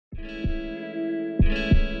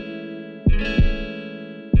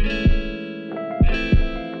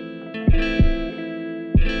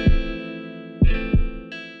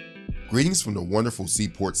Greetings from the wonderful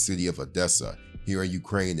seaport city of Odessa here in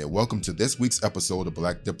Ukraine, and welcome to this week's episode of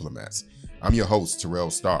Black Diplomats. I'm your host,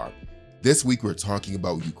 Terrell Starr. This week we're talking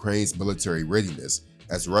about Ukraine's military readiness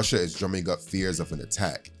as Russia is drumming up fears of an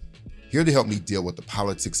attack. Here to help me deal with the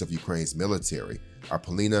politics of Ukraine's military are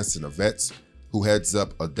Polina Synovets, who heads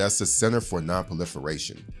up Odessa's Center for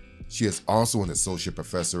Nonproliferation. She is also an associate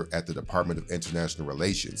professor at the Department of International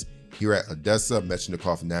Relations here at Odessa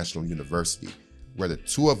Mechnikov National University, where the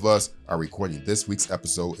two of us are recording this week's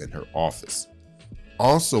episode in her office.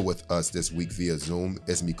 Also with us this week via Zoom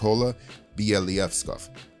is Mykola Bielievskov,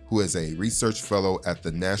 who is a research fellow at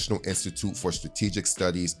the National Institute for Strategic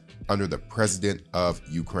Studies under the President of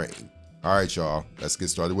Ukraine. All right, y'all, let's get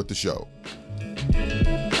started with the show.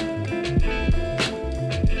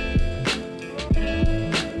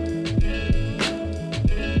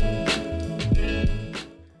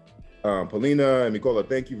 Polina and Mykola,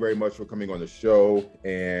 thank you very much for coming on the show,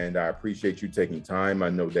 and I appreciate you taking time. I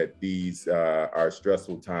know that these are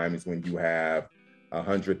stressful times when you have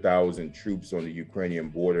 100,000 troops on the Ukrainian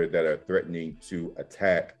border that are threatening to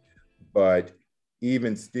attack. But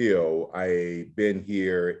even still, I've been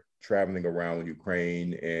here traveling around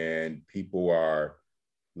Ukraine, and people are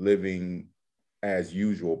living as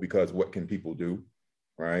usual because what can people do,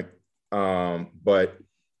 right? But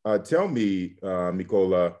tell me,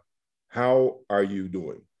 Mykola, how are you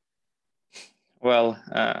doing? Well,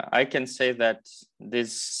 I can say that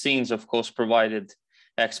these scenes, of course, provided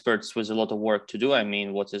experts with a lot of work to do. I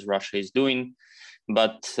mean, what is Russia is doing,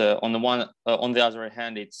 but on the other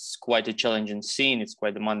hand, it's quite a challenging scene. It's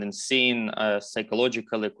quite a demanding scene,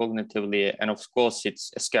 psychologically, cognitively, and of course,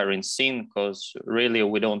 it's a scary scene because really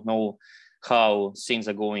we don't know how things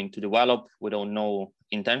are going to develop. We don't know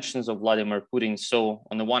intentions of Vladimir Putin. So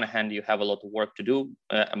on the one hand, you have a lot of work to do,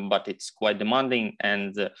 but it's quite demanding.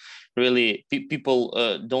 And really, people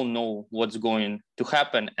don't know what's going to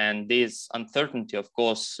happen. And this uncertainty, of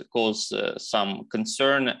course, cause some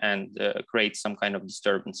concern and create some kind of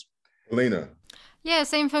disturbance. Polina. Yeah,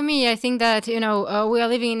 same for me. I think that, we are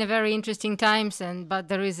living in a very interesting times, but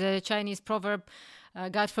there is a Chinese proverb,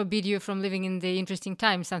 God forbid you from living in the interesting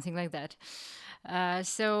times, something like that.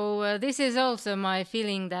 So this is also my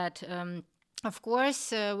feeling that, of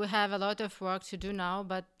course, we have a lot of work to do now,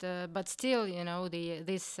 but still,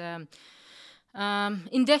 this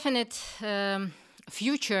indefinite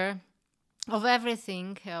future of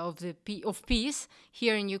everything, of peace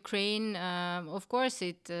here in Ukraine, of course,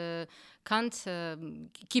 it can't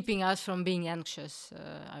keeping us from being anxious,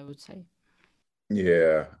 I would say.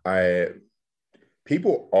 Yeah,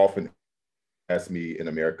 people often ask me in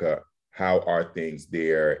America, how are things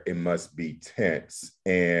there? It must be tense.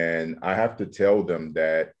 And I have to tell them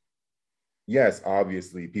that, yes,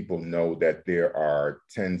 obviously people know that there are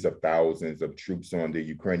tens of thousands of troops on the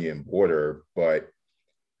Ukrainian border, but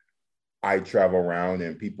I travel around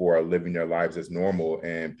and people are living their lives as normal,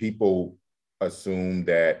 and people assume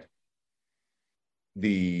that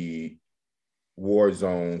the war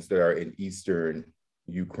zones that are in eastern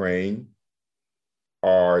Ukraine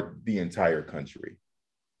are the entire country.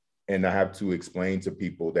 And I have to explain to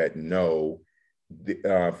people that no,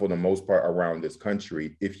 for the most part around this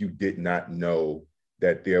country, if you did not know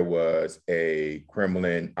that there was a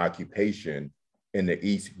Kremlin occupation in the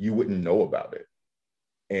East, you wouldn't know about it.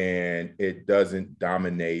 And it doesn't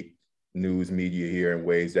dominate news media here in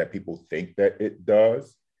ways that people think that it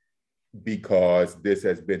does, because this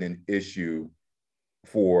has been an issue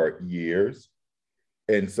for years.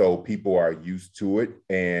 And so people are used to it.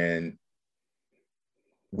 And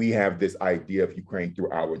we have this idea of Ukraine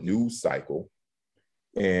through our news cycle.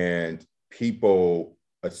 And people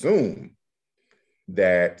assume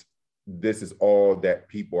that this is all that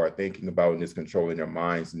people are thinking about and is controlling their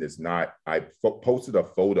minds. And it's not. I posted a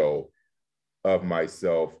photo of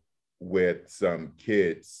myself with some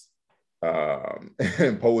kids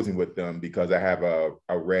and posing with them because I have a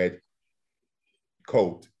red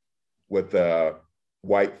coat with a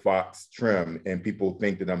white fox trim, and people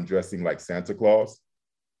think that I'm dressing like Santa Claus.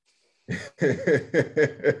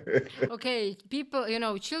 Okay, people,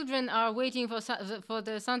 children are waiting for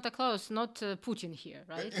the Santa Claus, not Putin here,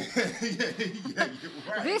 right? Yeah, you're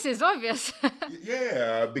right. This is obvious.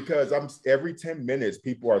 Yeah, because every 10 minutes,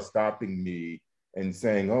 people are stopping me and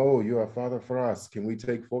saying, "Oh, you're Father Frost. Can we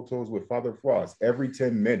take photos with Father Frost?" Every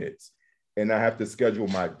 10 minutes. And I have to schedule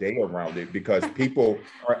my day around it because people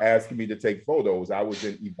are asking me to take photos. I was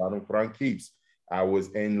in Ivano-Frankivsk. I was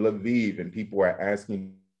in Lviv, and people are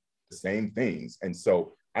asking the same things. And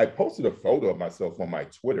so I posted a photo of myself on my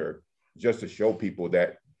Twitter just to show people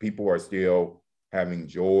that people are still having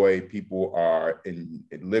joy, people are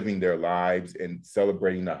living their lives and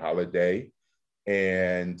celebrating the holiday.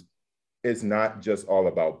 And it's not just all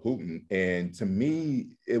about Putin. And to me,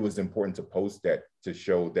 it was important to post that to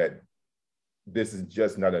show that this is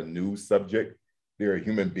just not a news subject. There are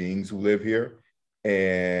human beings who live here.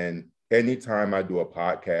 And anytime I do a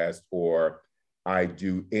podcast or I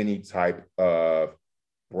do any type of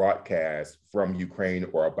broadcast from Ukraine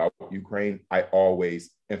or about Ukraine, I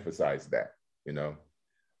always emphasize that, you know.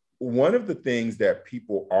 One of the things that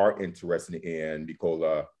people are interested in,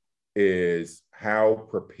 Nicola, is how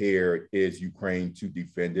prepared is Ukraine to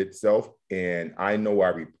defend itself? And I know I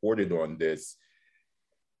reported on this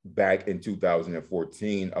back in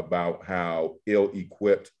 2014 about how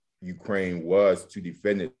ill-equipped Ukraine was to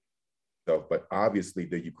defend itself, but obviously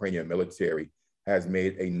the Ukrainian military has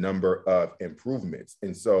made a number of improvements.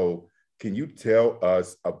 And so can you tell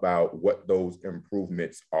us about what those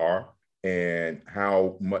improvements are and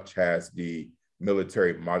how much has the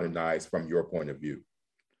military modernized from your point of view?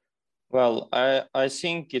 Well, I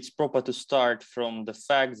think it's proper to start from the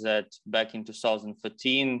fact that back in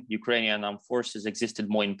 2014, Ukrainian armed forces existed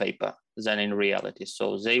more in paper than in reality.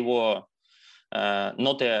 So they were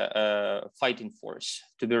not a fighting force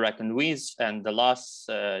to be reckoned with. And the loss,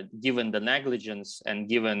 given the negligence and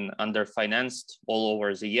given underfinanced all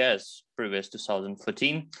over the years previous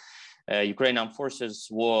 2014, Ukrainian forces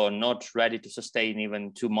were not ready to sustain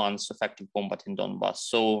even 2 months effective combat in Donbass.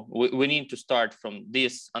 So we need to start from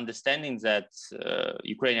this understanding that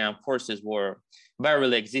Ukrainian forces were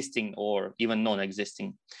barely existing or even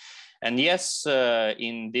non-existing. And yes,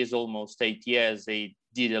 in these almost 8 years, they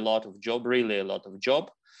did a lot of job, really a lot of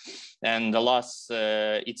job. And alas,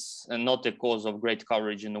 it's not a cause of great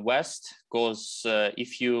courage in the West, because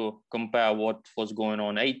if you compare what was going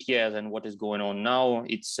on 8 years and what is going on now,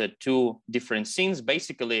 it's two different things.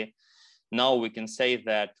 Basically, now we can say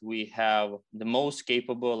that we have the most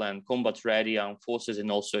capable and combat-ready armed forces in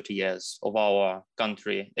all 30 years of our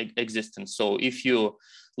country existence. So if you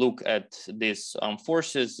look at these armed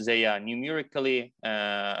forces, they are numerically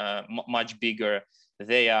much bigger.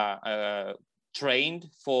 They are trained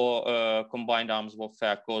for combined arms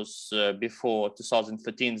warfare, because before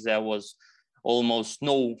 2013 there was almost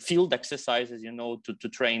no field exercises, you know, to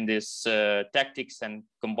train these tactics and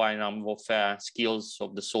combined armed warfare skills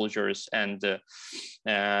of the soldiers and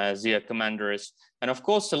their commanders. And of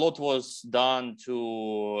course, a lot was done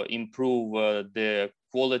to improve the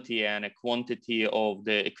quality and quantity of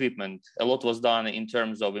the equipment. A lot was done in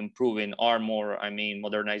terms of improving armor, I mean,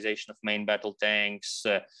 modernization of main battle tanks,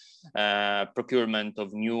 procurement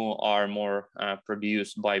of new armor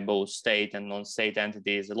produced by both state and non-state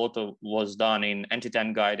entities. A lot was done in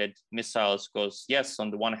anti-tank guided missiles, because yes,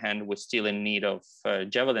 on the one hand, we're still in need of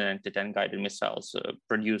Javelin anti-tank guided missiles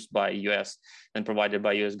produced by US and provided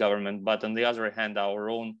by US government. But on the other hand, our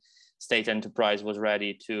own state enterprise was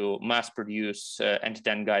ready to mass produce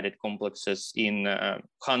anti-tank guided complexes in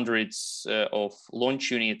hundreds of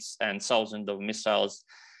launch units and thousands of missiles.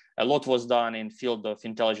 A lot was done in field of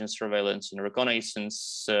intelligence, surveillance, and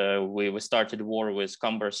reconnaissance. We started war with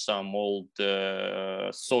cumbersome old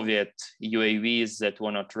Soviet UAVs that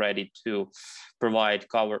were not ready to provide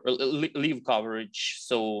leave coverage.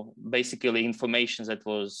 So basically information that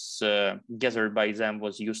was gathered by them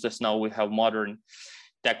was useless. Now we have modern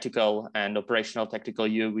tactical and operational tactical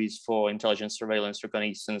UAVs for intelligence, surveillance,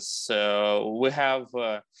 reconnaissance. We have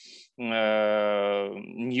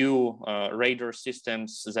new radar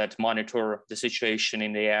systems that monitor the situation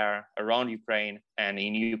in the air around Ukraine and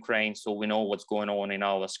in Ukraine, so we know what's going on in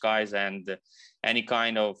our skies, and any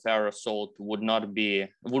kind of air assault would not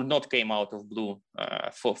came out of blue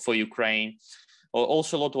for Ukraine.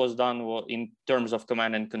 Also, a lot was done in terms of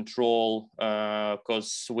command and control,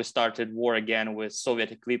 because we started war again with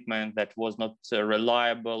Soviet equipment that was not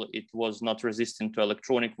reliable. It was not resistant to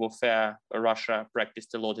electronic warfare. Russia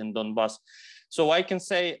practiced a lot in Donbass. So I can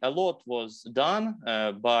say a lot was done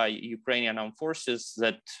by Ukrainian armed forces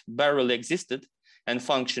that barely existed and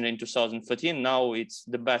functioned in 2014. Now it's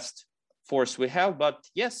the best force we have. But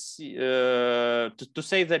yes, to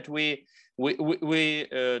say that we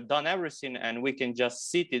done everything and we can just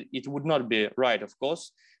sit, it would not be right, of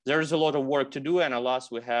course. There is a lot of work to do, and alas,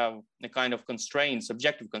 we have a kind of constraints,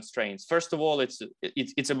 objective constraints. First of all, it's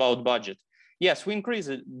about budget. Yes, we increased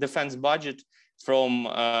the defense budget from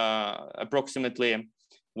approximately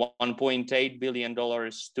 $1.8 billion to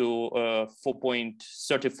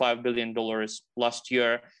 $4.35 billion last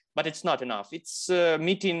year. But it's not enough. It's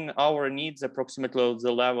meeting our needs approximately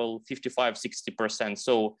the level 55-60%.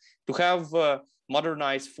 So to have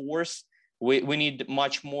modernized force, we need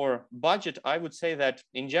much more budget. I would say that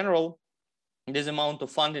in general, this amount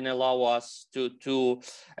of funding allow us to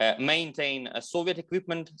maintain Soviet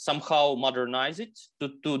equipment, somehow modernize it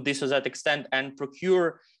to this or that extent, and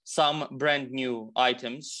procure some brand new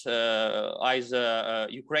items, either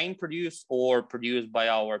Ukraine produced or produced by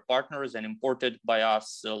our partners and imported by us,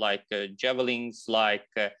 like javelins, like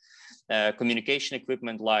communication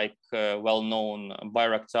equipment, like well-known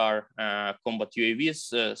Bayraktar combat UAVs.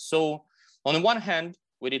 So on the one hand,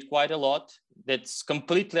 we did quite a lot. That's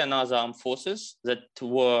completely another armed forces that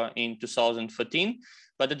were in 2014.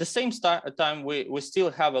 But at the same time, we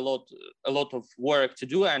still have a lot of work to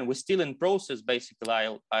do, and we're still in process.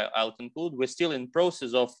 Basically, I'll conclude. We're still in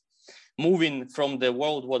process of moving from the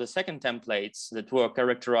World War II templates that were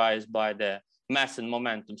characterized by the mass and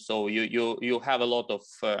momentum. So you have a lot of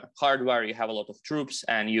hardware, you have a lot of troops,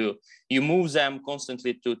 and you move them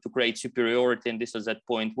constantly to create superiority. And this is that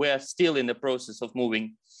point. We're still in the process of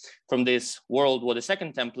moving from this World War II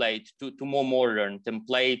template to more modern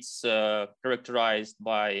templates characterized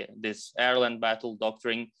by this airland battle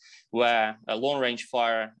doctrine, where a long-range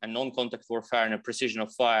fire and non-contact warfare and a precision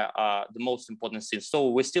of fire are the most important things. So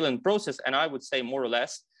we're still in process, and I would say more or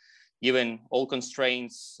less, given all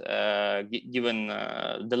constraints, given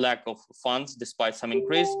the lack of funds, despite some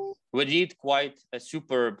increase, we did quite a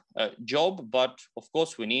superb job. But of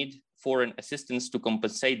course, we need foreign assistance to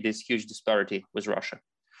compensate this huge disparity with Russia.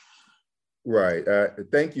 Right.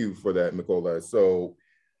 Thank you for that, Mykola. So,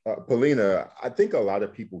 Polina, I think a lot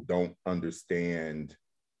of people don't understand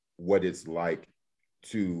what it's like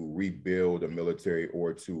to rebuild a military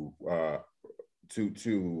or to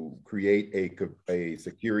create a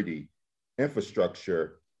security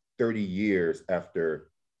infrastructure 30 years after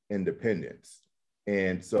independence.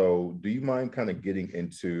 And so do you mind kind of getting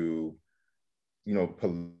into,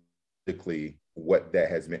 politically what that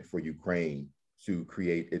has meant for Ukraine to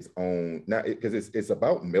create its own, not because it's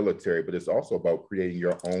about military, but it's also about creating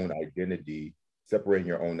your own identity, separating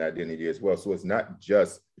your own identity as well. So it's not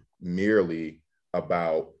just merely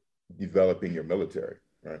about developing your military.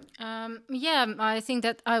 Right. I think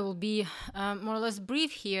that I will be more or less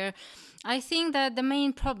brief here. I think that the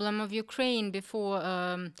main problem of Ukraine before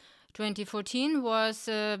 2014 was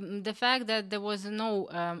the fact that there was no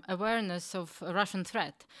awareness of a Russian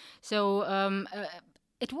threat. So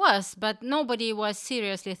it was, but nobody was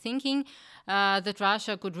seriously thinking that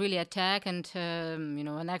Russia could really attack and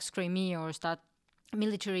annex Crimea or start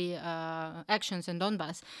military actions in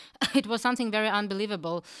Donbass. It was something very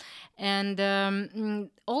unbelievable. And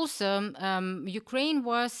also, Ukraine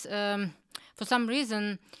was, for some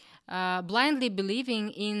reason, blindly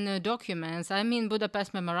believing in documents. I mean,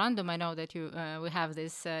 Budapest Memorandum, I know that we have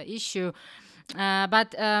this issue.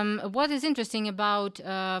 But what is interesting about,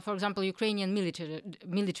 for example, Ukrainian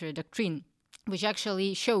military doctrine, which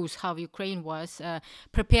actually shows how Ukraine was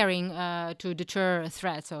preparing to deter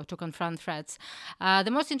threats or to confront threats.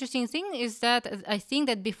 The most interesting thing is that I think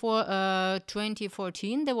that before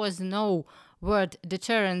 2014, there was no word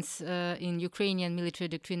deterrence in Ukrainian military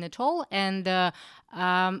doctrine at all. And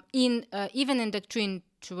even in doctrine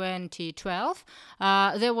 2012,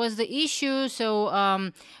 there was the issue.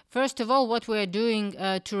 So first of all, what we're doing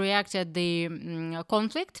to react at the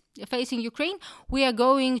conflict facing Ukraine, we are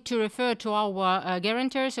going to refer to our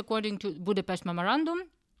guarantors according to Budapest Memorandum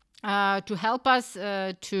to help us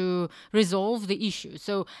to resolve the issue.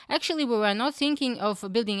 So actually, we were not thinking of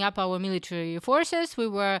building up our military forces. We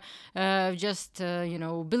were just,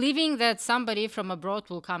 believing that somebody from abroad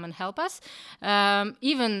will come and help us.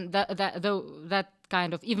 Even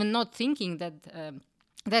not thinking that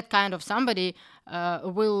that kind of somebody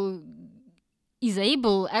is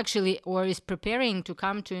able actually or is preparing to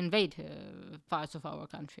come to invade parts of our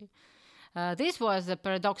country. This was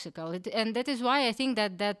paradoxical, and that is why I think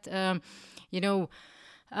that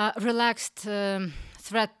relaxed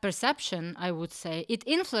threat perception, I would say, it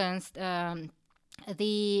influenced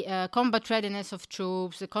the combat readiness of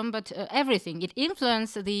troops, the combat everything. It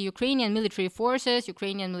influenced the Ukrainian military forces,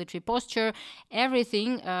 Ukrainian military posture,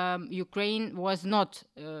 everything. Ukraine was not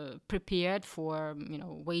prepared for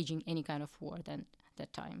waging any kind of war then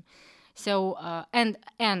that time. So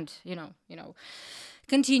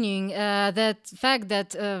continuing that fact that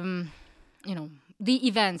the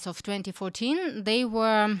events of 2014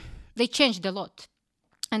 they changed a lot.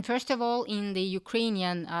 And first of all, in the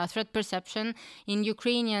Ukrainian threat perception, in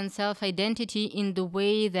Ukrainian self-identity, in the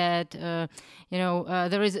way that,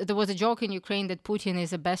 there was a joke in Ukraine that Putin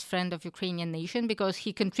is the best friend of Ukrainian nation because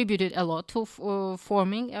he contributed a lot to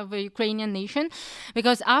forming of a Ukrainian nation.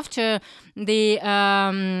 Because after the,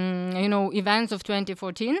 events of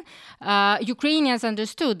 2014, Ukrainians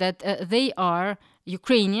understood that they are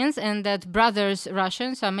Ukrainians and that brothers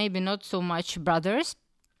Russians are maybe not so much brothers,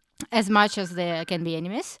 as much as they can be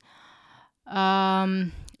enemies.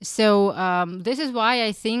 This is why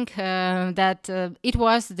I think that it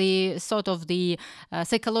was the sort of the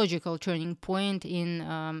psychological turning point in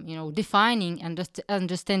defining and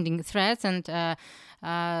understanding threats and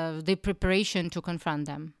the preparation to confront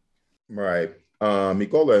them. Right.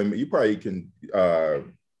 Mykola, you probably can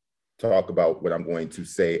talk about what I'm going to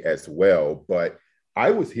say as well, but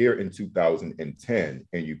I was here in 2010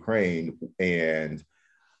 in Ukraine, and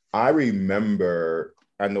I remember,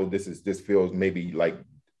 I know this feels maybe like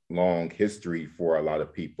long history for a lot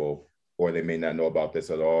of people, or they may not know about this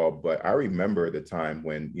at all, but I remember the time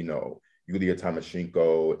when, Yulia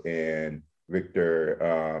Tymoshenko and Viktor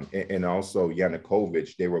and also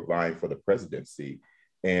Yanukovych, they were vying for the presidency.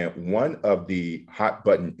 And one of the hot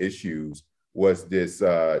button issues was this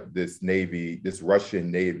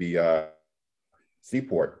Russian Navy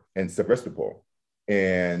seaport in Sevastopol.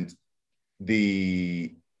 And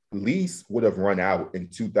the lease would have run out in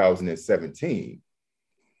 2017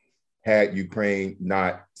 had Ukraine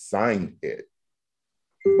not signed it.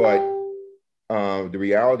 But the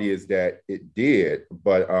reality is that it did.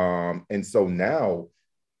 But and so now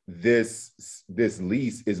this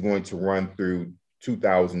lease is going to run through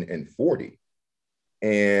 2040,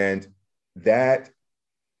 and that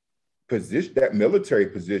military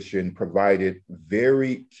position provided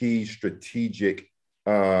very key strategic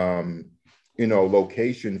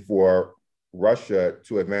location for Russia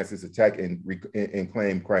to advance its attack and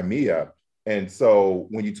claim Crimea. And so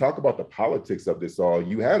when you talk about the politics of this all,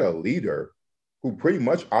 you had a leader who pretty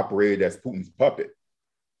much operated as Putin's puppet.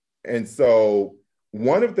 And so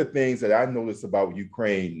one of the things that I notice about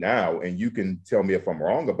Ukraine now, and you can tell me if I'm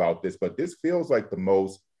wrong about this, but this feels like the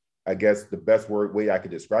most, I guess the best way I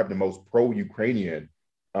could describe the most pro-Ukrainian,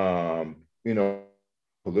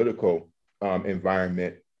 political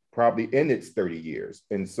environment probably in its 30 years.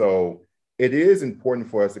 And so it is important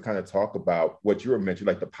for us to kind of talk about what you were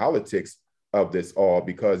mentioning, like the politics of this all,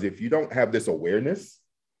 because if you don't have this awareness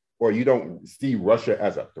or you don't see Russia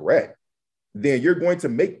as a threat, then you're going to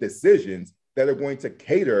make decisions that are going to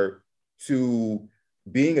cater to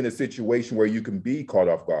being in a situation where you can be caught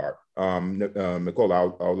off guard.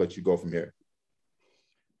 Mykola, I'll let you go from here.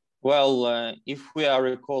 Well, if we are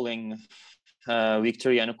recalling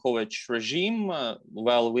Viktor Yanukovych regime,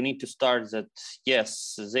 we need to start that,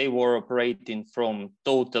 yes, they were operating from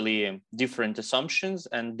totally different assumptions,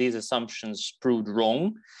 and these assumptions proved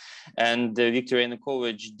wrong. And Viktor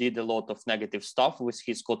Yanukovych did a lot of negative stuff with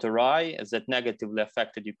his coterie that negatively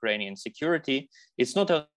affected Ukrainian security. It's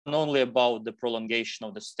not only about the prolongation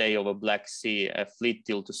of the stay of a Black Sea fleet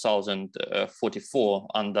till 2044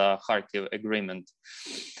 under Kharkiv Agreement.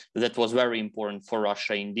 That was very important for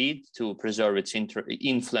Russia indeed to preserve its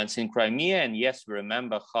influence in Crimea. And yes, we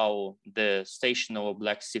remember how the station of a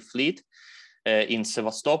Black Sea fleet in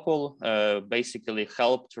Sevastopol basically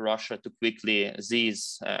helped Russia to quickly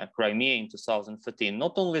seize Crimea in 2013.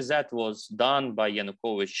 Not only that was done by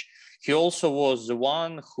Yanukovych, he also was the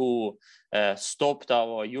one who stopped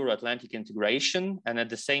our Euro-Atlantic integration and at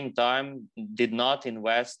the same time did not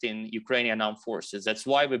invest in Ukrainian armed forces. That's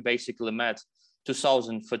why we basically met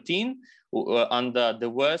 2014 under the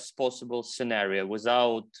worst possible scenario,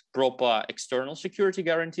 without proper external security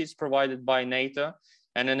guarantees provided by NATO,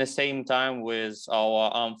 and at the same time with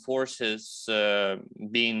our armed forces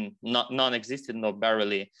being non-existent or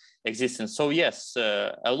barely existent. So yes,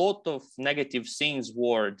 a lot of negative things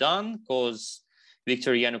were done because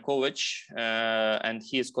Viktor Yanukovych and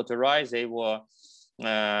his coterie, they were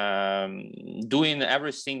doing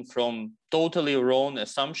everything from totally wrong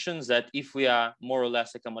assumptions that if we are more or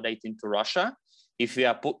less accommodating to Russia, if we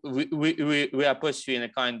are pursuing a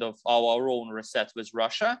kind of our own reset with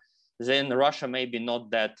Russia, then Russia may be not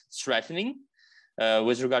that threatening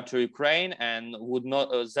with regard to Ukraine, and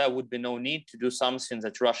there would be no need to do something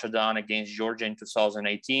that Russia done against Georgia in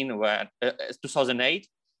 2008,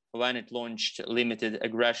 when it launched limited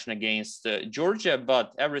aggression against Georgia.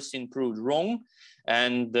 But everything proved wrong,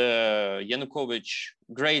 and Yanukovych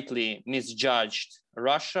greatly misjudged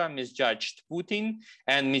Russia, misjudged Putin,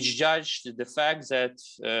 and misjudged the fact that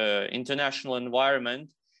international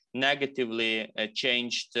environment negatively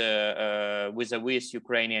changed vis-a-vis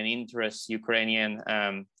Ukrainian interests, Ukrainian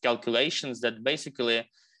calculations, that basically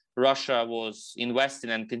Russia was investing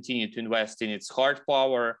and continued to invest in its hard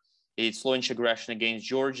power. It's launched aggression against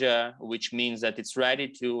Georgia, which means that it's ready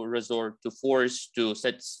to resort to force to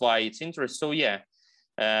satisfy its interests. So yeah,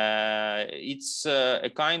 it's a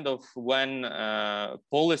kind of when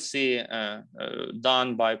policy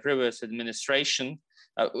done by previous administration,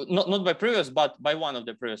 not by previous, but by one of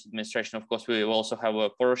the previous administration. Of course, we also have a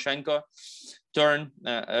Poroshenko turn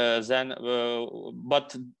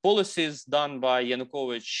but policies done by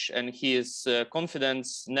Yanukovych and his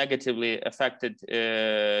confidence negatively affected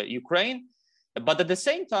Ukraine. But at the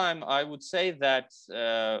same time, I would say that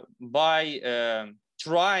by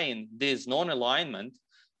trying this non-alignment,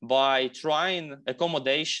 by trying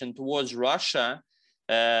accommodation towards Russia,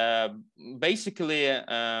 basically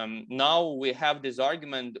now we have this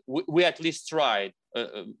argument, we at least tried,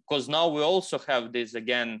 because now we also have this,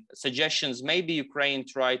 again, suggestions, maybe Ukraine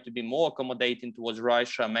tried to be more accommodating towards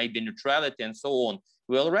Russia, maybe neutrality and so on.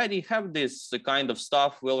 We already have this kind of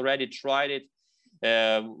stuff, we already tried it,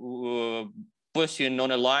 pursuing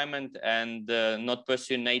non-alignment and not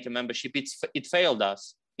pursuing NATO membership. It failed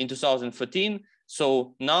us in 2014.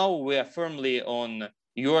 So now we are firmly on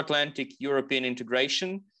Euro-Atlantic European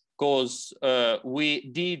integration, because we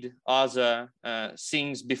did other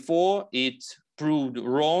things before. It proved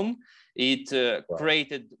wrong. It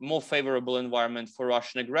created more favorable environment for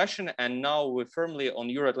Russian aggression. And now we're firmly on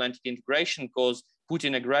Euro-Atlantic integration because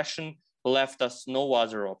Putin aggression left us no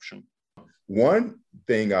other option. One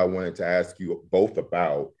thing I wanted to ask you both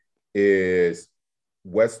about is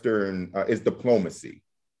is diplomacy.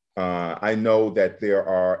 I know that there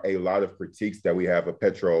are a lot of critiques that we have of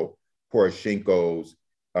Petro Poroshenko's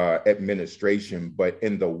administration, but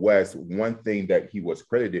in the West, one thing that he was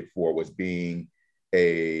credited for was being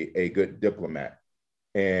a good diplomat.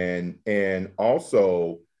 And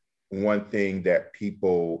also one thing that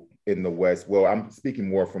people in the West, well, I'm speaking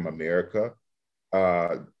more from America,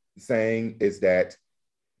 saying is that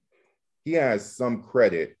he has some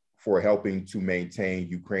credit for helping to maintain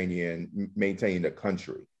the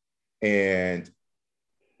country. And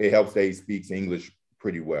it helps that he speaks English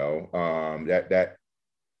pretty well. That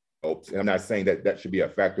helps. And I'm not saying that should be a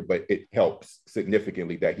factor, but it helps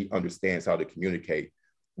significantly that he understands how to communicate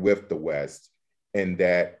with the West, and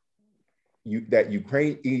that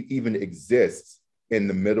Ukraine even exists in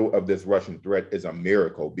the middle of this Russian threat is a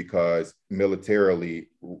miracle, because militarily,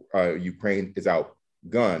 Ukraine is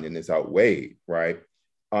outgunned and is outweighed, right?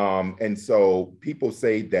 And so people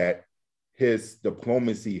say that his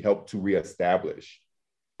diplomacy helped to reestablish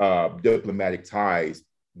diplomatic ties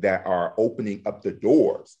that are opening up the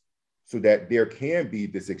doors so that there can be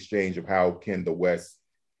this exchange of how can the West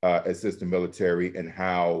assist the military and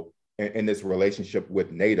how in this relationship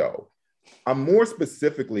with NATO. I'm more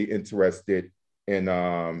specifically interested in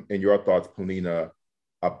your thoughts, Polina,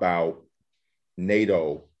 about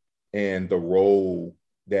NATO and the role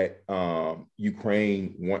that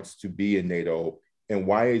Ukraine wants to be in NATO, and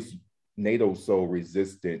why is NATO so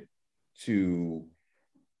resistant to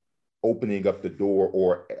opening up the door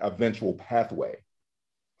or eventual pathway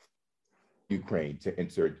Ukraine to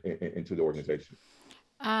enter into the organization?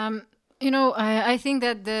 I think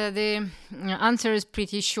that the answer is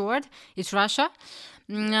pretty short. It's Russia.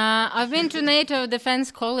 I've been to NATO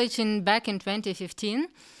Defense College back in 2015.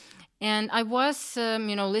 And I was,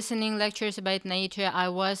 listening lectures about NATO. I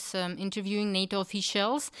was interviewing NATO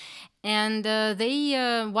officials, and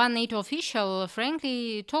one NATO official,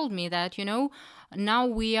 frankly, told me that, now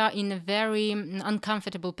we are in a very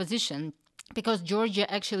uncomfortable position, because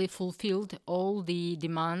Georgia actually fulfilled all the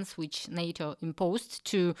demands which NATO imposed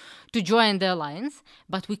to join the alliance,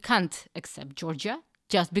 but we can't accept Georgia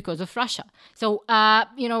just because of Russia. So,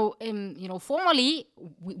 formally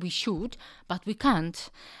we should, but we can't.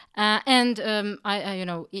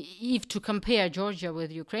 If to compare Georgia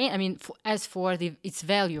with Ukraine, as for its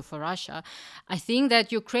value for Russia, I think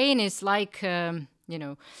that Ukraine is like,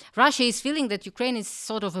 Russia is feeling that Ukraine is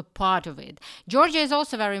sort of a part of it. Georgia is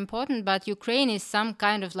also very important, but Ukraine is some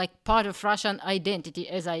kind of like part of Russian identity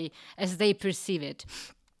as they perceive it.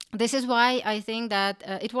 This is why I think that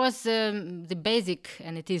it was the basic,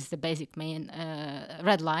 and it is the basic main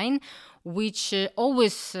red line, which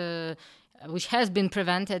has been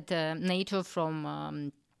prevented NATO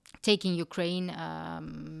from taking Ukraine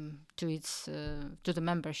to the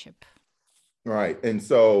membership. Right, and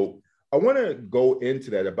so I want to go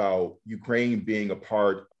into that about Ukraine being a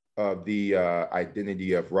part of the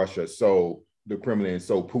identity of Russia. So the Kremlin,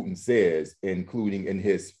 so Putin says, including in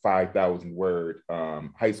his 5,000-word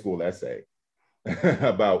high school essay.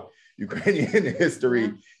 about Ukrainian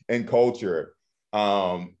history and culture.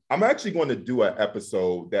 I'm actually going to do an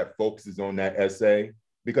episode that focuses on that essay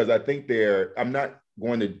because I think I'm not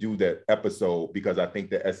going to do that episode because I think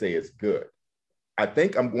the essay is good. I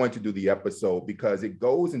think I'm going to do the episode because it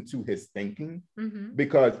goes into his thinking,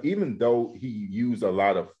 because even though he used a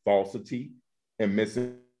lot of falsity and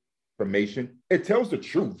misinformation, it tells the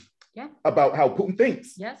truth about how Putin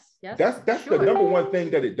thinks. Yes. That's sure. The number one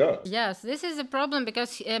thing that it does. Yes, this is a problem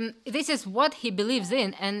because this is what he believes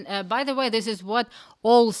in. And by the way, this is what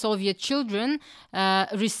all Soviet children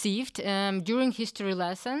received during history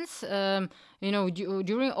lessons,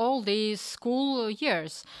 during all these school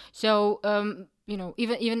years. So,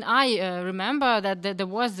 even I remember that there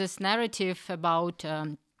was this narrative about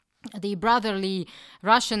the brotherly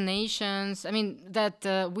Russian nations. I mean, that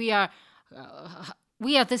we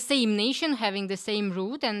are the same nation having the same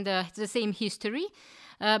root and the same history,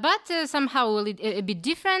 but somehow a bit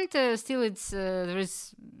different. Still, there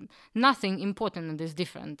is nothing important in this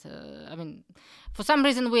different. For some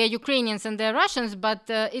reason we are Ukrainians and they're Russians, but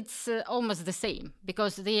it's almost the same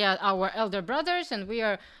because they are our elder brothers and we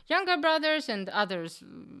are younger brothers, and others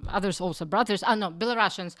also brothers.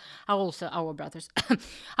 Belarusians are also our brothers.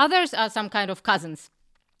 Others are some kind of cousins.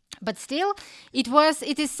 But still,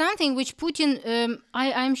 it is something which Putin,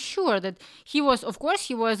 I'm sure that he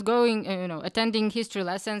was going, attending history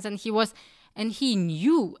lessons, and he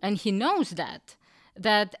knew, and he knows that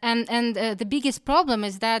the biggest problem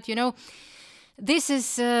is that, this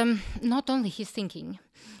is not only his thinking.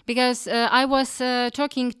 Because I was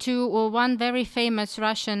talking to one very famous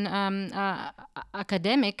Russian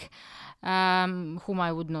academic, whom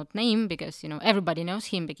I would not name because, everybody knows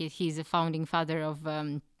him because he's the founding father of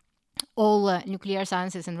all nuclear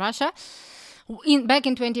sciences in Russia, back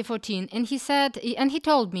in 2014. And he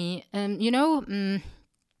told me,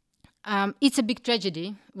 it's a big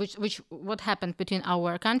tragedy, what happened between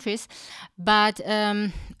our countries, but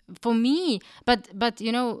for me, but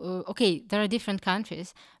okay, there are different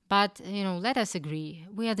countries, but let us agree,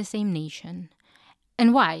 we are the same nation.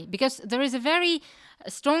 And why? Because there is a very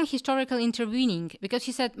strong historical intervening. Because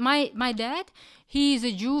he said, my dad, he is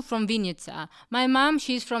a Jew from Vinnytsia. My mom,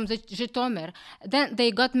 she's from Zhytomyr. Then they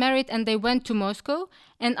got married and they went to Moscow.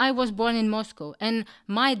 And I was born in Moscow. And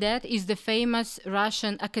my dad is the famous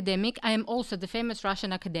Russian academic. I am also the famous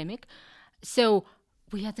Russian academic. So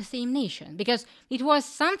we are the same nation. Because it was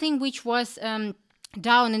something which was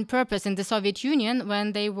down in purpose in the Soviet Union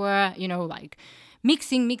when they were,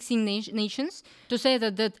 mixing nations, to say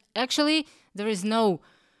that actually there is no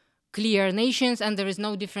clear nations and there is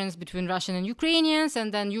no difference between Russian and Ukrainians,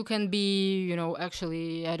 and then you can be,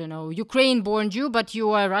 Ukraine-born Jew, but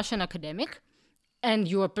you are a Russian academic, and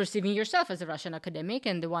you are perceiving yourself as a Russian academic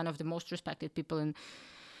and one of the most respected people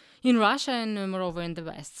in Russia and moreover in the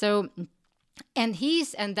West. So, and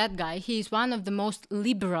that guy, he's one of the most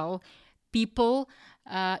liberal people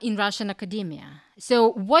in Russian academia.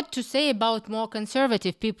 So what to say about more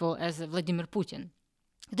conservative people as Vladimir Putin?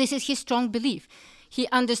 This is his strong belief. He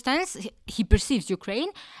understands, he perceives Ukraine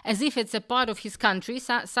as if it's a part of his country,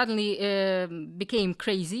 suddenly became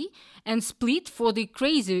crazy and split for the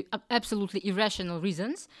crazy, absolutely irrational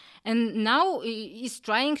reasons. And now he's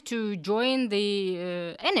trying to join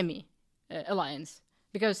the enemy alliance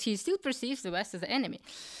because he still perceives the West as the enemy.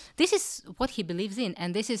 This is what he believes in,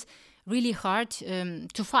 and this is really hard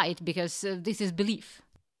to fight because this is belief.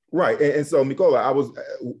 Right. And so, Mykola,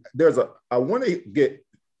 I want to get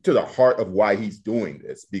to the heart of why he's doing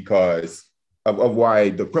this, because of why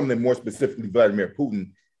the Kremlin, more specifically Vladimir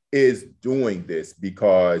Putin, is doing this,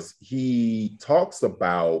 because he talks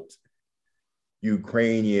about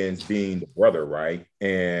Ukrainians being the brother, right?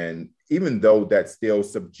 And even though that's still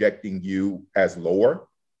subjecting you as lower,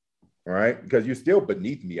 right? Because you're still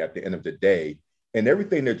beneath me at the end of the day. And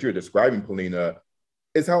everything that you're describing, Polina,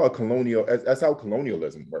 is how that's how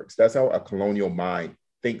colonialism works. That's how a colonial mind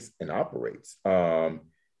thinks and operates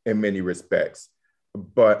in many respects.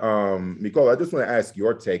 But Mykola, I just want to ask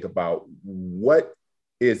your take about what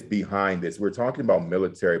is behind this. We're talking about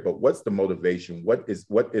military, but what's the motivation? What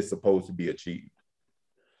is supposed to be achieved?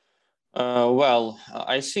 Well,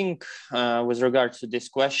 I think with regard to this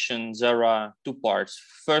question, there are two parts.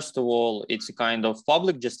 First of all, it's a kind of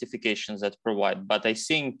public justifications that provide, but I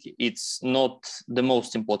think it's not the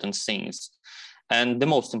most important things. And the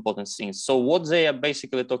most important things. So what they are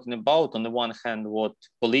basically talking about, on the one hand, what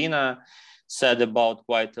Polina said about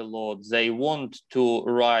quite a lot, they want to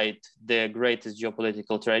write the greatest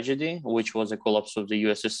geopolitical tragedy, which was a collapse of the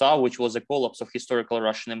USSR, which was a collapse of historical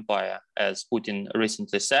Russian Empire, as Putin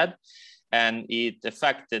recently said. and it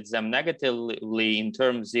affected them negatively in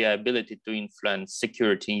terms of their ability to influence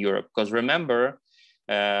security in Europe. Because remember,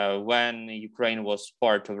 when Ukraine was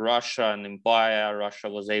part of Russia, an empire, Russia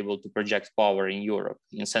was able to project power in Europe,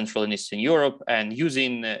 in Central and Eastern Europe, and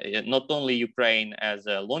using not only Ukraine as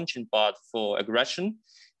a launching pad for aggression,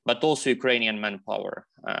 but also Ukrainian manpower,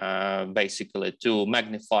 basically, to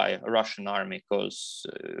magnify a Russian army. Because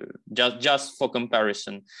just for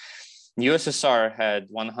comparison, USSR had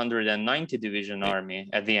 190 division army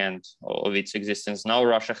at the end of its existence. Now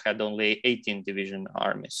Russia had only 18 division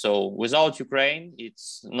army. So without Ukraine,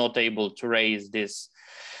 it's not able to raise this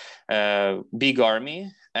big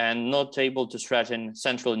army and not able to threaten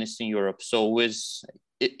Central and Eastern Europe. So with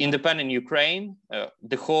independent Ukraine,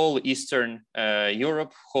 the whole Eastern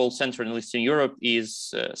Europe, whole Central and Eastern Europe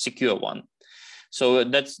is a secure one. So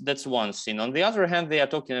that's one thing. On the other hand, they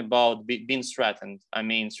are talking about being threatened. I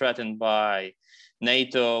mean, threatened by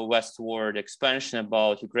NATO westward expansion,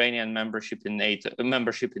 about Ukrainian membership in NATO.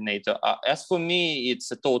 As for me,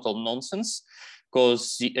 it's a total nonsense,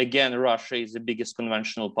 because again, Russia is the biggest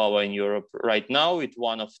conventional power in Europe right now. It's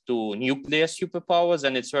one of two nuclear superpowers,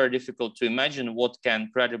 and it's very difficult to imagine what can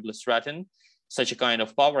credibly threaten such a kind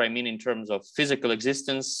of power. I mean, in terms of physical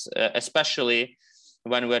existence, especially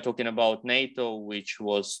when we're talking about NATO, which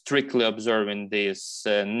was strictly observing this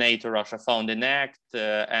NATO-Russia Founding Act,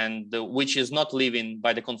 and which is not living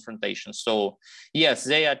by the confrontation. So yes,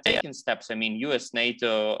 they are taking steps, I mean, US,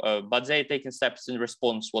 NATO, but they're taking steps in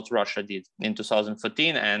response to what Russia did in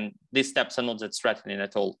 2014, and these steps are not that threatening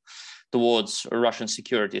at all towards Russian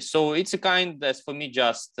security. So it's a kind, as for me,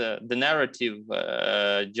 just the narrative,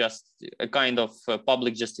 just a kind of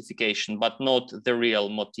public justification, but not the real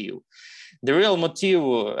motive. The real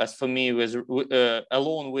motive, as for me, was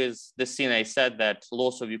along with the scene I said that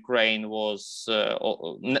loss of Ukraine was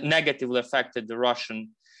negatively affected the Russian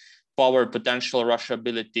power potential, Russia's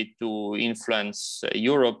ability to influence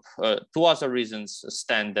Europe. Two other reasons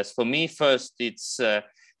stand as for me. First, it's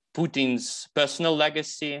Putin's personal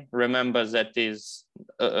legacy. Remember that is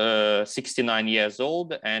 69 years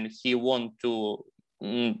old, and he wants to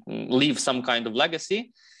leave some kind of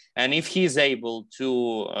legacy. And if he's able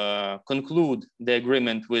to conclude the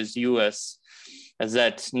agreement with US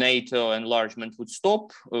that NATO enlargement would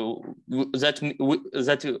stop, that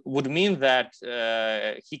would mean that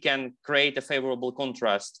he can create a favorable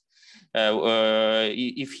contrast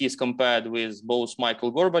if he's compared with both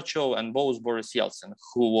Michael Gorbachev and both Boris Yeltsin,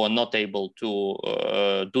 who were not able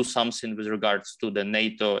to do something with regards to the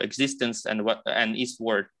NATO existence and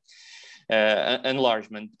eastward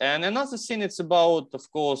enlargement. And another thing, it's about, of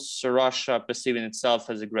course, Russia perceiving itself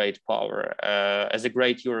as a great power, as a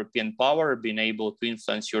great European power, being able to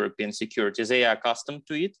influence European security. They are accustomed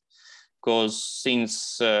to it, because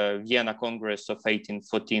since Vienna Congress of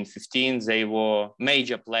 1814-15, they were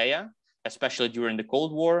major player, especially during the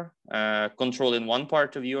Cold War, controlling one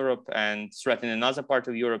part of Europe and threatening another part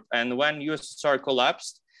of Europe. And when USSR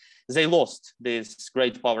collapsed, they lost this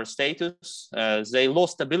great power status. They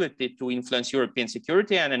lost ability to influence European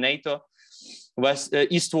security, and a NATO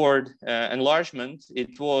eastward enlargement,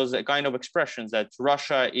 it was a kind of expression that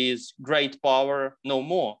Russia is great power no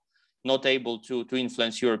more, not able to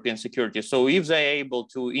influence European security. So if they're able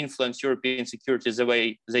to influence European security the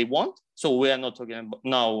way they want, so we are not talking about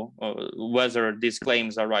now whether these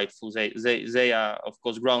claims are rightful, they are of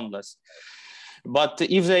course groundless. But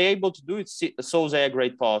if they're able to do it, so they are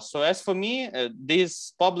great power. So as for me,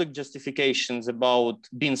 these public justifications about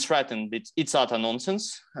being threatened, it's utter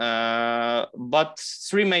nonsense. But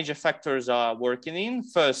three major factors are working in.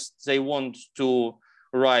 First, they want to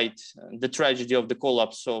write the tragedy of the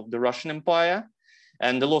collapse of the Russian Empire,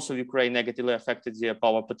 and the loss of Ukraine negatively affected their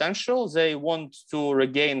power potential. They want to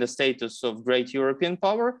regain the status of great European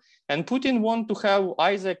power, and Putin wants to have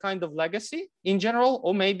either a kind of legacy in general,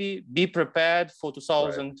 or maybe be prepared for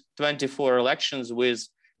 2024 elections with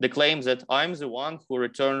the claims that I'm the one who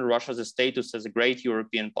returned Russia's status as a great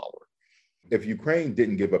European power. If Ukraine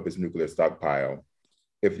didn't give up its nuclear stockpile,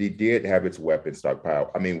 if it did have its weapons stockpile,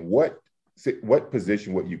 I mean, what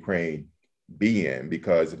position would Ukraine be in?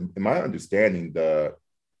 Because in my understanding,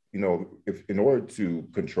 if in order to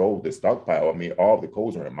control the stockpile, I mean, all the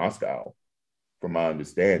codes are in Moscow, from my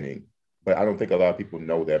understanding, but I don't think a lot of people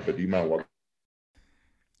know that. But do you mind walking?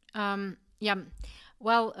 Yeah,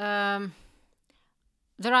 well,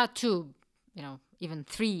 there are two, even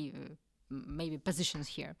three maybe positions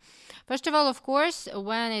here. First of all, of course,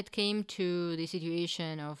 when it came to the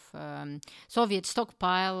situation of Soviet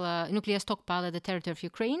stockpile, nuclear stockpile at the territory of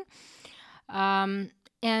Ukraine, and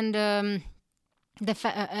the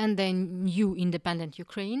new independent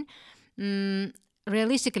Ukraine,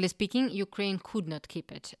 realistically speaking, Ukraine could not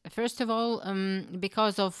keep it. First of all,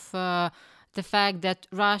 because of the fact that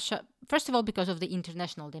Russia, first of all, because of the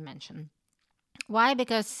international dimension. Why?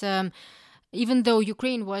 Because even though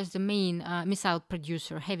Ukraine was the main missile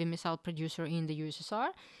producer, heavy missile producer in the USSR,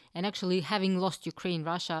 and actually having lost Ukraine,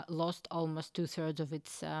 Russia lost almost 2/3 of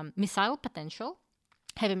its missile potential,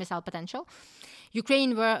 heavy missile potential.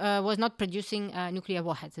 Ukraine was not producing nuclear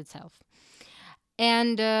warheads itself.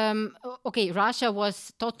 And Russia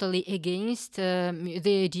was totally against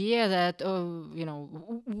the idea that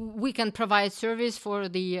we can provide service for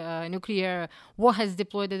the nuclear warheads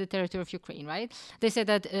deployed at the territory of Ukraine, right? They said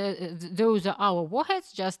that those are our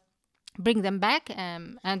warheads, just bring them back,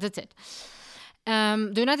 and that's it.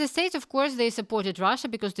 The United States, of course, they supported Russia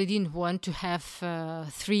because they didn't want to have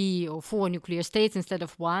 3 or 4 nuclear states instead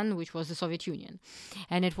of 1, which was the Soviet Union,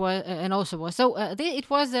 and it was it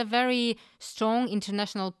was a very strong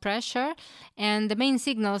international pressure, and the main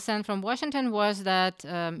signal sent from Washington was that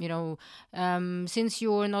since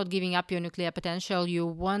you are not giving up your nuclear potential, you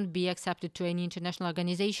won't be accepted to any international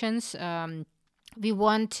organizations. We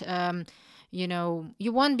want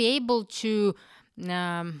you won't be able to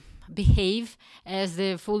behave as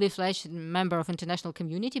the fully fledged member of international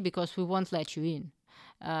community because we won't let you in.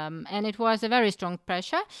 And it was a very strong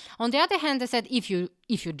pressure. On the other hand, they said, if you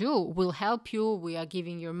do, we'll help you. We are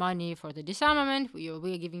giving you money for the disarmament. We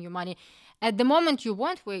are giving you money. At the moment you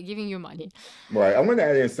want, we're giving you money. Right. I want to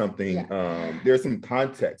add in something. Yeah. There's some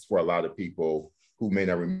context for a lot of people who may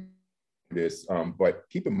not remember this, but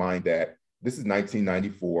keep in mind that this is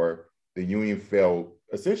 1994. The Union fell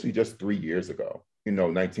essentially just 3 years ago.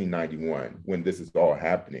 1991, when this is all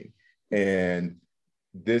happening. And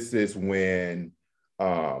this is when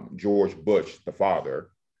George Bush, the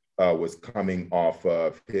father, was coming off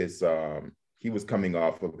of his, he was coming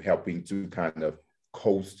off of helping to kind of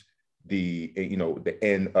coast the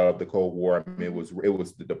end of the Cold War. I mean, it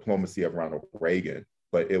was the diplomacy of Ronald Reagan,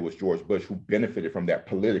 but it was George Bush who benefited from that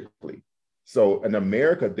politically. So in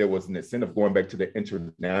America, there was an incentive going back to the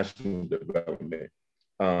international development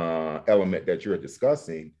element that you're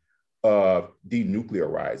discussing of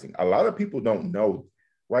denuclearizing. A lot of people don't know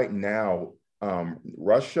right now,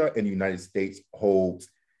 Russia and the United States holds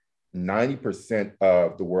 90%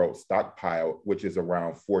 of the world's stockpile, which is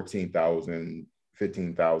around 14,000,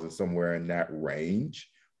 15,000, somewhere in that range.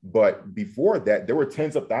 But before that, there were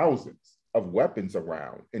tens of thousands of weapons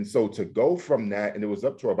around. And so to go from that, and it was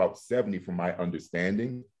up to about 70 from my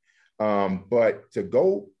understanding, but to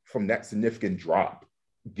go from that significant drop,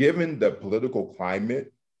 given the political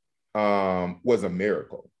climate, was a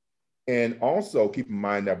miracle. And also keep in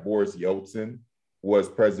mind that Boris Yeltsin was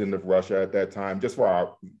president of Russia at that time, just for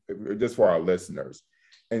our listeners.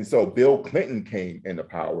 And so Bill Clinton came into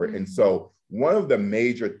power. And so one of the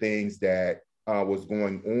major things that was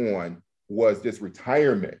going on was this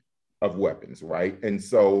retirement of weapons, right? And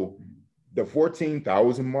so the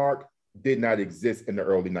 14,000 mark did not exist in the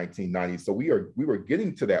early 1990s. So we were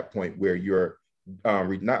getting to that point where you're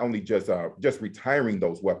not only just retiring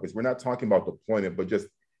those weapons. We're not talking about deployment, but just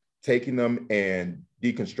taking them and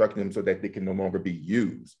deconstructing them so that they can no longer be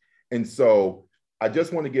used. And so I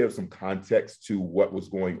just want to give some context to what was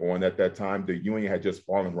going on at that time. The Union had just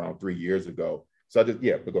fallen around 3 years ago. So but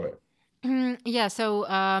go ahead. So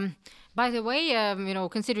by the way,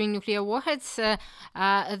 considering nuclear warheads,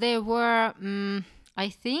 there were, I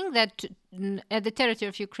think that at the territory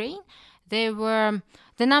of Ukraine, the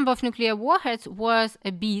number of nuclear warheads was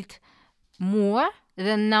a bit more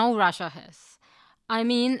than now Russia has. I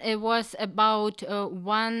mean, it was about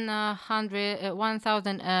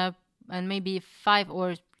 1,000 and maybe 500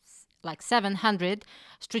 or like 700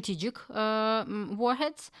 strategic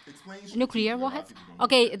warheads, nuclear warheads.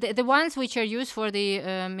 Okay, the ones which are used for the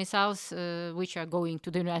missiles which are going to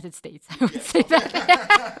the United States, I would say that.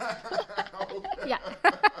 Yeah.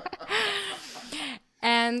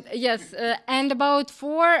 And yes, and about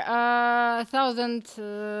 4,000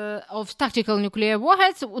 of tactical nuclear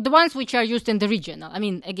warheads, the ones which are used in the region, I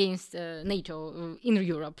mean, against NATO in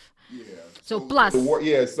Europe. Yeah. So plus.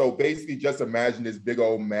 So basically just imagine this big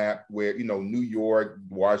old map where, New York,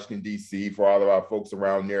 Washington, D.C., for all of our folks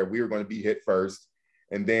around there, we were going to be hit first.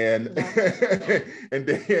 And then, and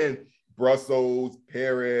then Brussels,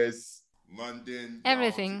 Paris, London,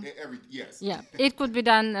 everything. Yes. Yeah, it could be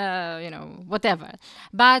done, whatever.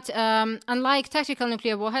 But unlike tactical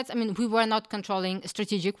nuclear warheads, I mean, we were not controlling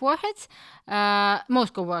strategic warheads.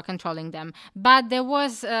 Moscow were controlling them. But there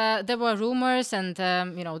were rumors, and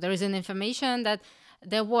there is an information that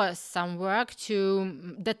there was some work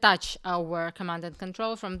to detach our command and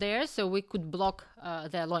control from there, so we could block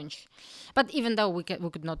their launch. But even though we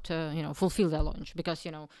could not, fulfill their launch, because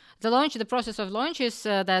the process of launch is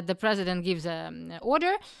that the president gives an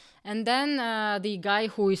order, and then the guy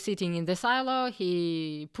who is sitting in the silo,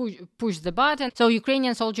 he pushed the button. So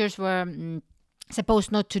Ukrainian soldiers were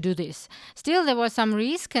supposed not to do this. Still, there was some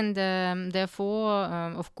risk, and therefore,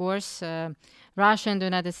 of course, Russia and the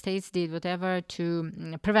United States did whatever to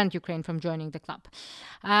prevent Ukraine from joining the club.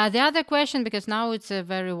 The other question, because now it's a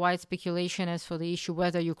very wide speculation as for the issue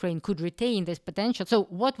whether Ukraine could retain this potential. So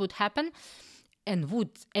what would happen, and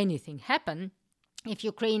would anything happen, if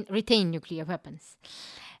Ukraine retained nuclear weapons?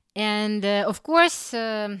 And of course,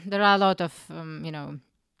 there are a lot of,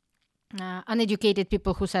 uneducated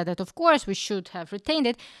people who said that, of course, we should have retained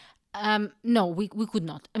it. No, we could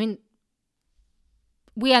not. I mean,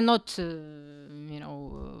 we are not,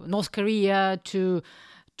 North Korea to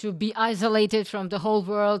be isolated from the whole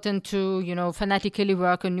world and to, fanatically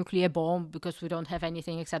work on nuclear bomb because we don't have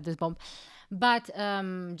anything except this bomb. But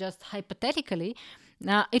just hypothetically,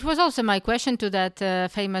 it was also my question to that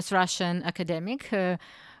famous Russian academic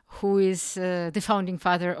who is the founding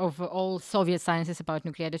father of all Soviet sciences about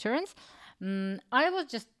nuclear deterrence. I was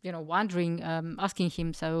just, wondering, asking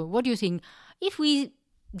him, so what do you think if we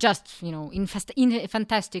just, in a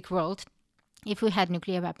fantastic world, if we had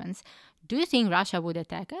nuclear weapons, do you think Russia would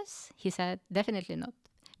attack us? He said, definitely not.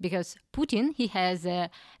 Because Putin, he has a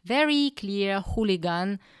very clear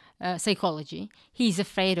hooligan psychology. He's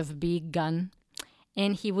afraid of a big gun.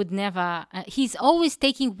 And he would never, he's always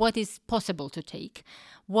taking what is possible to take,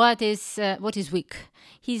 what is weak.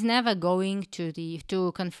 He's never going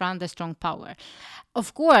to confront the strong power.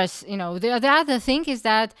 Of course, the other thing is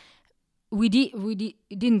that we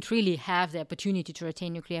didn't really have the opportunity to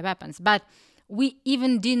retain nuclear weapons, but we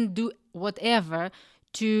even didn't do whatever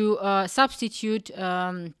to substitute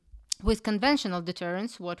with conventional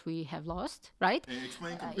deterrence what we have lost, right? And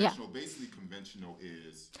explain conventional. Basically, conventional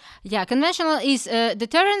is... Yeah, conventional is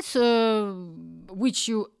deterrence, which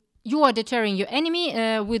you are deterring your enemy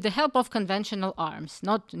with the help of conventional arms,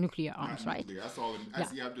 not nuclear arms, not right? Nuclear. That's all.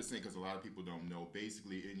 I'm just saying because a lot of people don't know.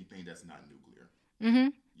 Basically, anything that's not nuclear. Mm-hmm.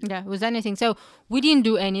 Yeah, with anything. So we didn't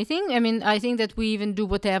do anything. I mean, I think that we even do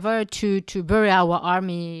whatever to bury our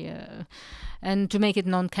army and to make it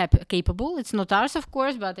non-capable. It's not ours, of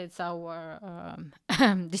course, but it's our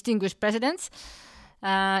distinguished presidents.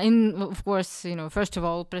 Of course, first of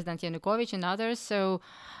all, President Yanukovych and others. So,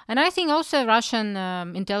 and I think also Russian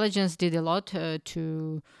intelligence did a lot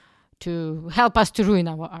to help us to ruin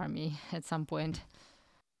our army at some point.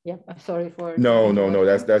 Yeah, I'm sorry for... No.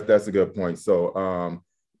 That's a good point. So,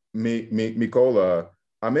 Mykola,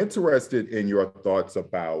 I'm interested in your thoughts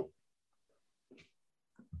about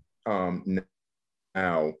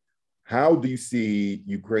now, how do you see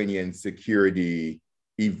Ukrainian security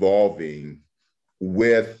evolving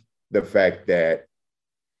with the fact that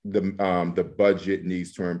the budget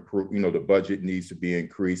needs to improve, the budget needs to be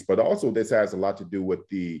increased, but also this has a lot to do with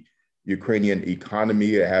the Ukrainian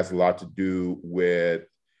economy. It has a lot to do with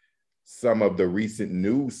some of the recent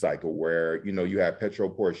news cycle where, you have Petro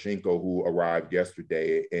Poroshenko who arrived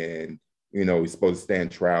yesterday and he's supposed to stand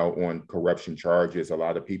trial on corruption charges. A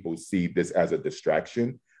lot of people see this as a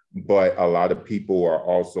distraction, but a lot of people are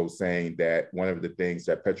also saying that one of the things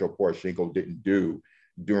that Petro Poroshenko didn't do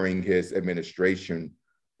during his administration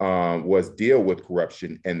was deal with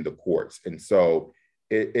corruption in the courts. And so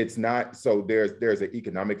it's not, so there's an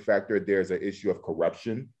economic factor, there's an issue of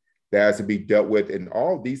corruption that has to be dealt with. And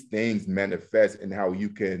all these things manifest in how you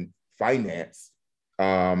can finance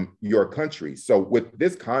your country. So with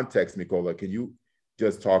this context, Mykola, can you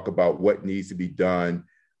just talk about what needs to be done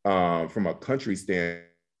from a country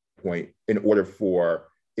standpoint in order for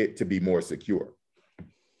it to be more secure?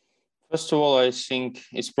 First of all, I think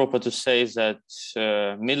it's proper to say that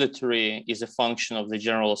military is a function of the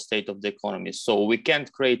general state of the economy. So we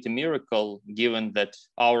can't create a miracle given that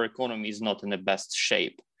our economy is not in the best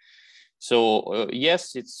shape. So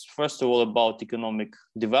yes, it's first of all about economic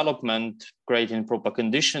development, creating proper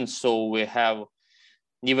conditions. So we have,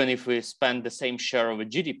 even if we spend the same share of a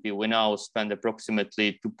GDP, we now spend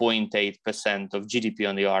approximately 2.8% of GDP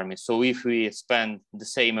on the army. So if we spend the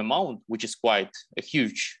same amount, which is quite a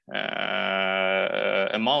huge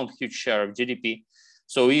amount, huge share of GDP.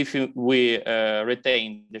 So if we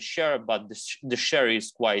retain the share, but the share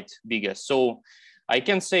is quite bigger. So I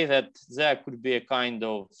can say that there could be a kind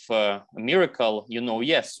of miracle.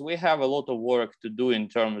 Yes, we have a lot of work to do in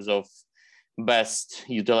terms of best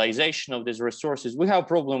utilization of these resources. We have a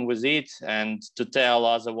problem with it, and to tell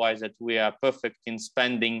otherwise that we are perfect in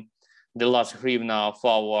spending the last hryvnia of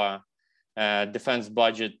our defense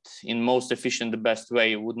budget in most efficient, the best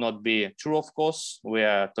way would not be true, of course. We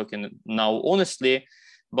are talking now honestly.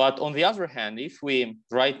 But on the other hand, if we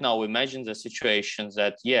right now imagine the situation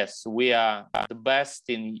that, yes, we are the best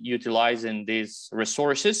in utilizing these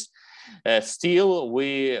resources, still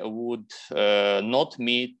we would not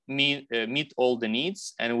meet all the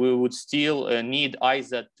needs, and we would still need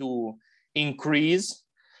either to increase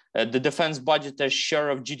the defense budget as share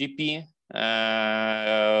of GDP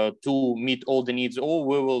to meet all the needs, or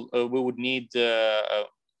we would need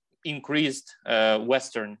increased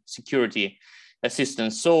Western security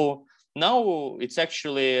assistance. So now it's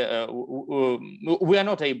actually we are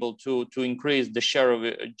not able to increase the share of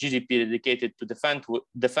GDP dedicated to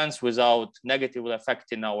defense without negatively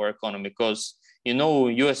affecting our economy, because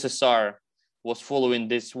USSR was following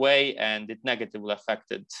this way and it negatively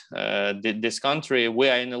affected this country. We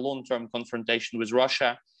are in a long-term confrontation with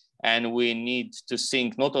Russia, and we need to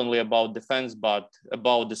think not only about defense, but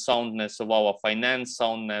about the soundness of our finance,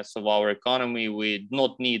 soundness of our economy. We do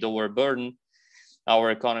not need overburden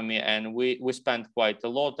our economy, and we spend quite a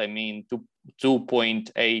lot. I mean,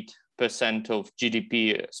 2.8% of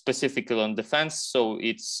GDP specifically on defense. So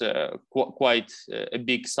it's quite a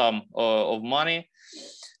big sum of money.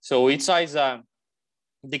 So it's either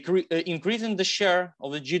increasing the share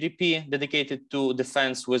of the GDP dedicated to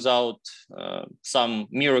defense without some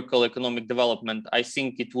miracle economic development. I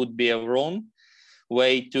think it would be a wrong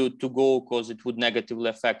way to go, because it would negatively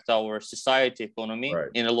affect our society, economy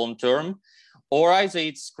in the long term. Or either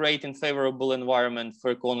it's creating favorable environment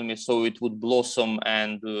for economy, so it would blossom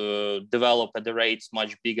and develop at the rates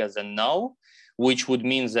much bigger than now, which would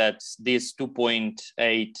mean that this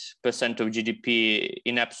 2.8% of GDP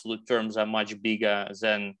in absolute terms are much bigger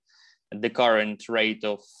than the current rate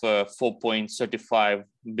of 4.35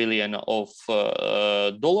 billion of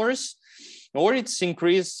dollars. Or it's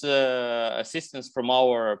increased assistance from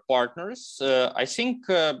our partners. I think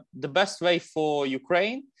the best way for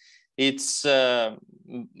Ukraine, it's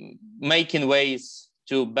making ways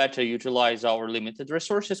to better utilize our limited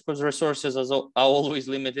resources, because resources are always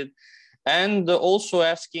limited, and also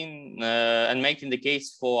asking and making the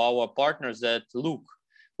case for our partners that, look,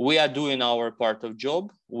 we are doing our part of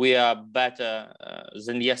job. We are better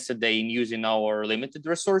than yesterday in using our limited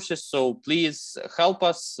resources. So please help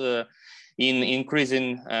us in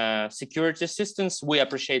increasing security assistance. We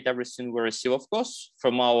appreciate everything we receive, of course,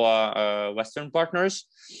 from our Western partners,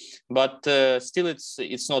 but still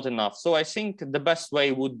it's not enough. So I think the best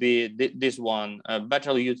way would be this one,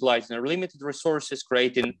 better utilizing our limited resources,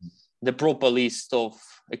 creating the proper list of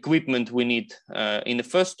equipment we need in the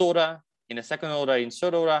first order, in the second order, in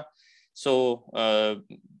third order. So,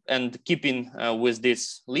 and keeping with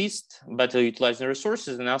this list, better utilizing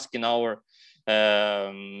resources and asking our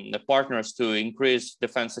partners to increase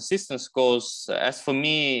defense assistance, because as for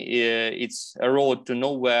me, it's a road to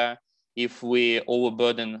nowhere if we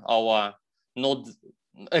overburden our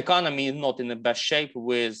economy not in the best shape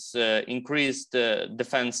with increased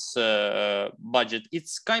defense budget.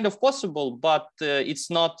 It's kind of possible, but it's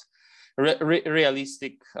not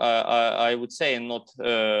realistic, I would say, and not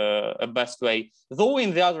a best way. Though,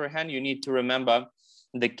 on the other hand, you need to remember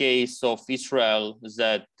the case of Israel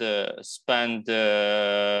that spent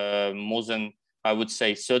more than, I would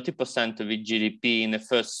say, 30% of its GDP in the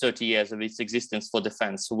first 30 years of its existence for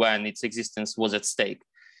defense, when its existence was at stake.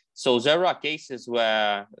 So there are cases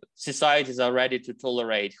where societies are ready to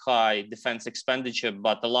tolerate high defense expenditure,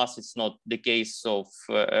 but alas, it's not the case of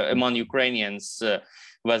among Ukrainians,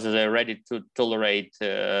 whether they're ready to tolerate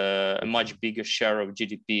a much bigger share of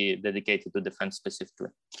GDP dedicated to defense specifically.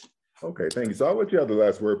 Okay, thank you. So I'll let you have the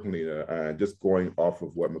last word, Polina. Just going off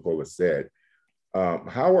of what Mykola said,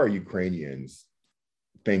 how are Ukrainians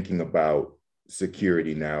thinking about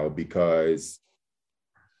security now? Because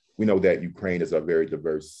we know that Ukraine is a very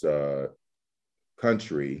diverse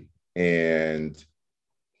country. And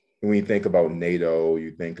when you think about NATO,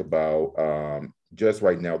 you think about just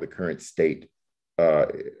right now, the current state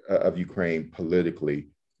of Ukraine politically,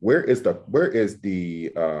 where is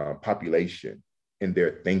the population in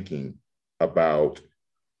their thinking about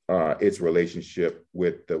its relationship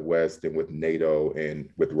with the West and with NATO and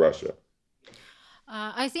with Russia?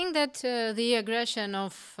 I think that the aggression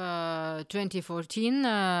of 2014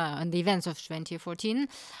 and the events of 2014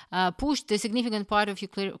 pushed a significant part of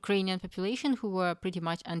Ukrainian population who were pretty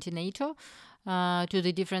much anti-NATO to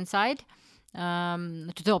the different side,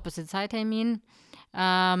 to the opposite side, I mean.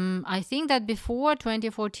 I think that before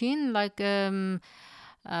 2014,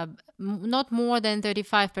 not more than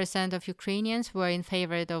 35% of Ukrainians were in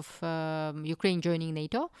favor of Ukraine joining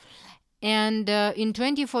NATO. And in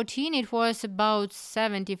 2014, it was about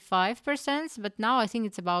 75%, but now I think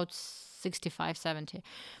it's about 65, 70.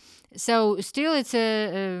 So still it's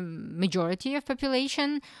a majority of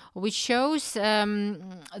population, which shows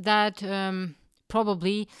that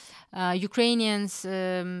probably Ukrainians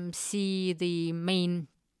see the main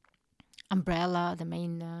umbrella, the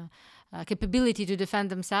main capability to defend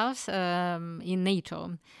themselves in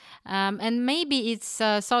NATO. And maybe it's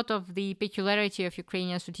sort of the peculiarity of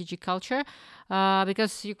Ukrainian strategic culture,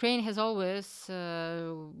 because Ukraine has always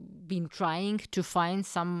been trying to find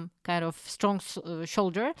some kind of strong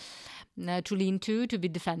shoulder to lean to be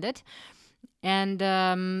defended. And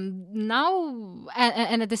now,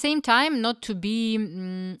 and at the same time, not to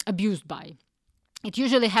be abused by. It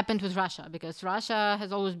usually happened with Russia, because Russia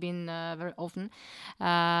has always been very often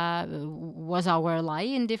was our ally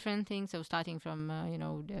in different things. So starting from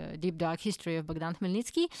the deep dark history of Bogdan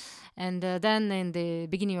Khmelnytsky, and then in the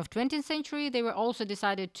beginning of 20th century, they were also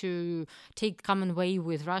decided to take common way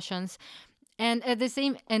with Russians. And at the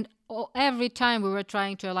same every time we were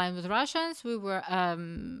trying to align with Russians, we were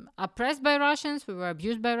oppressed by Russians, we were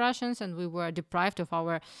abused by Russians, and we were deprived of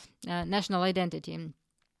our national identity.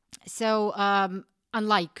 So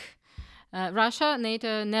unlike Russia,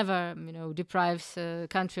 NATO never, deprives a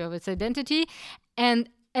country of its identity, and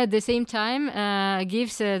at the same time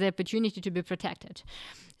gives the opportunity to be protected.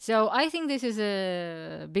 So I think this is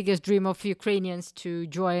the biggest dream of Ukrainians, to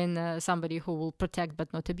join somebody who will protect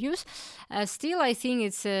but not abuse. Still, I think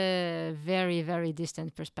it's a very, very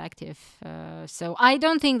distant perspective. So I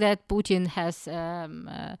don't think that Putin has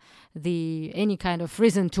any kind of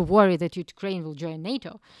reason to worry that Ukraine will join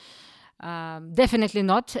NATO. Definitely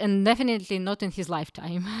not, and definitely not in his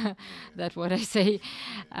lifetime. That's what I say.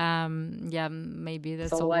 Maybe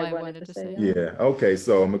that's all I wanted to say. Yeah. Okay.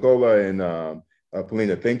 So Mykola and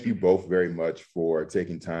Polina, thank you both very much for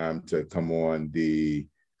taking time to come on the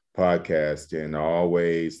podcast. And I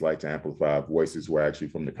always like to amplify voices who are actually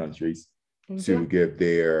from the countries to give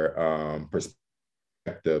their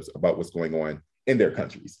perspectives about what's going on in their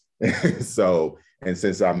countries. So, and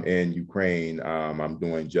since I'm in Ukraine, I'm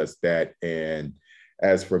doing just that. And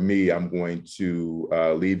as for me, I'm going to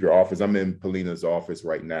leave your office. I'm in Polina's office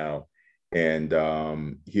right now, and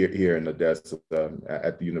here in Odessa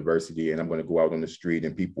at the university, and I'm going to go out on the street,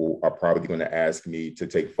 and people are probably going to ask me to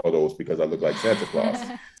take photos because I look like Santa Claus.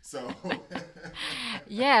 So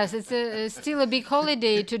yes, it's still a big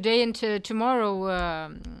holiday today and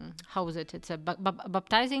tomorrow. How is it? It's a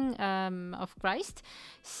baptizing of Christ.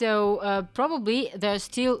 So probably there's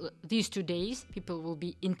still these 2 days, people will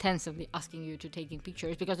be intensively asking you to taking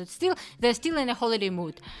pictures, because they're still in a holiday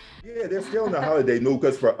mood. Yeah, they're still in the holiday mood,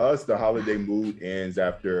 because for us, the holiday mood ends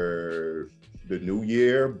after the New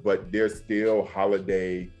Year, but there's still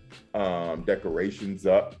holiday decorations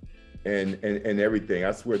up and everything.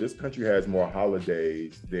 I swear this country has more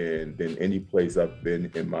holidays than any place I've been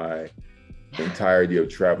in my entirety of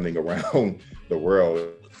traveling around the world.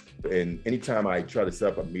 And anytime I try to set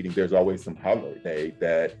up a meeting, there's always some holiday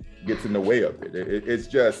that gets in the way of it. It's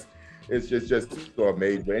just so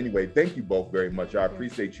amazing. But anyway, thank you both very much. I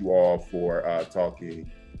appreciate you all for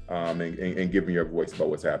talking and giving your voice about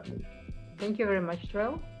what's happening. Thank you very much,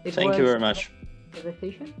 Joel. Thank you very much.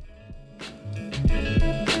 Conversation.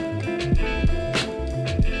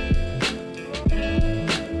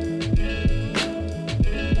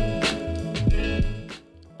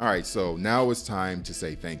 All right, so now it's time to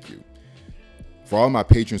say thank you. For all my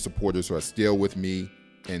Patreon supporters who are still with me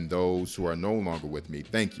and those who are no longer with me,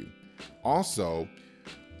 thank you. Also,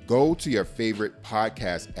 go to your favorite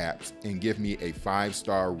podcast apps and give me a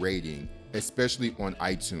 5-star rating, especially on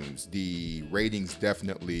iTunes. The ratings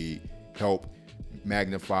definitely help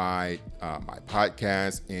magnify my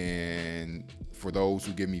podcast, and for those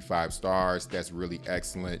who give me 5 stars, that's really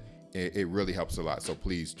excellent. It really helps a lot, so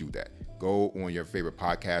please do that. Go on your favorite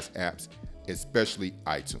podcast apps, especially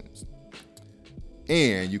iTunes.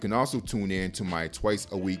 And you can also tune in to my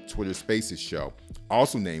twice-a-week Twitter Spaces show,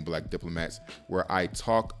 also named Black Diplomats, where I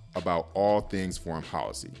talk about all things foreign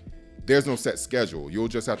policy. There's no set schedule. You'll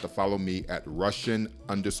just have to follow me at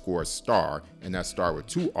Russian_star, and that's star with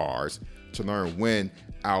 2 R's, to learn when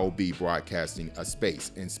I'll be broadcasting a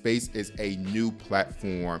space. And Space is a new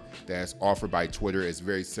platform that's offered by Twitter. It's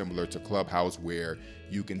very similar to Clubhouse, where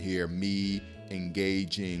you can hear me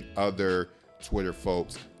engaging other Twitter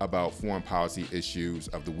folks about foreign policy issues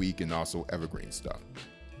of the week and also evergreen stuff.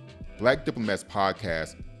 Black Diplomats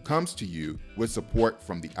Podcast comes to you with support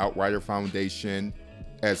from the Outrider Foundation,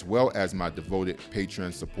 as well as my devoted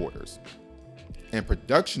Patreon supporters. And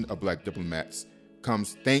production of Black Diplomats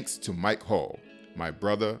comes thanks to Mike Hall, my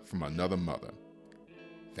brother from another mother.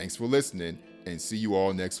 Thanks for listening, and see you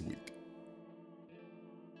all next week.